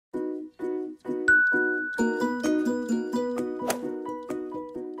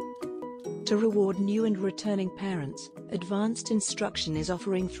To reward new and returning parents, Advanced Instruction is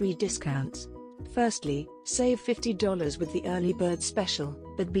offering 3 discounts. Firstly, save $50 with the early bird special,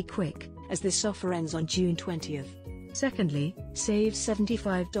 but be quick, as this offer ends on June 20th. Secondly, save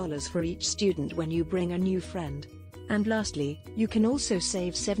 $75 for each student when you bring a new friend. And lastly, you can also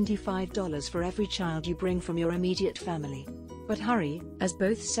save $75 for every child you bring from your immediate family. But hurry, as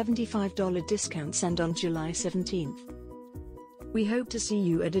both $75 discounts end on July 17th. We hope to see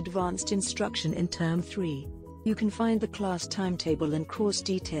you at Advanced Instruction in Term 3. You can find the class timetable and course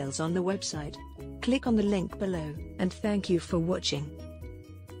details on the website. Click on the link below, and thank you for watching.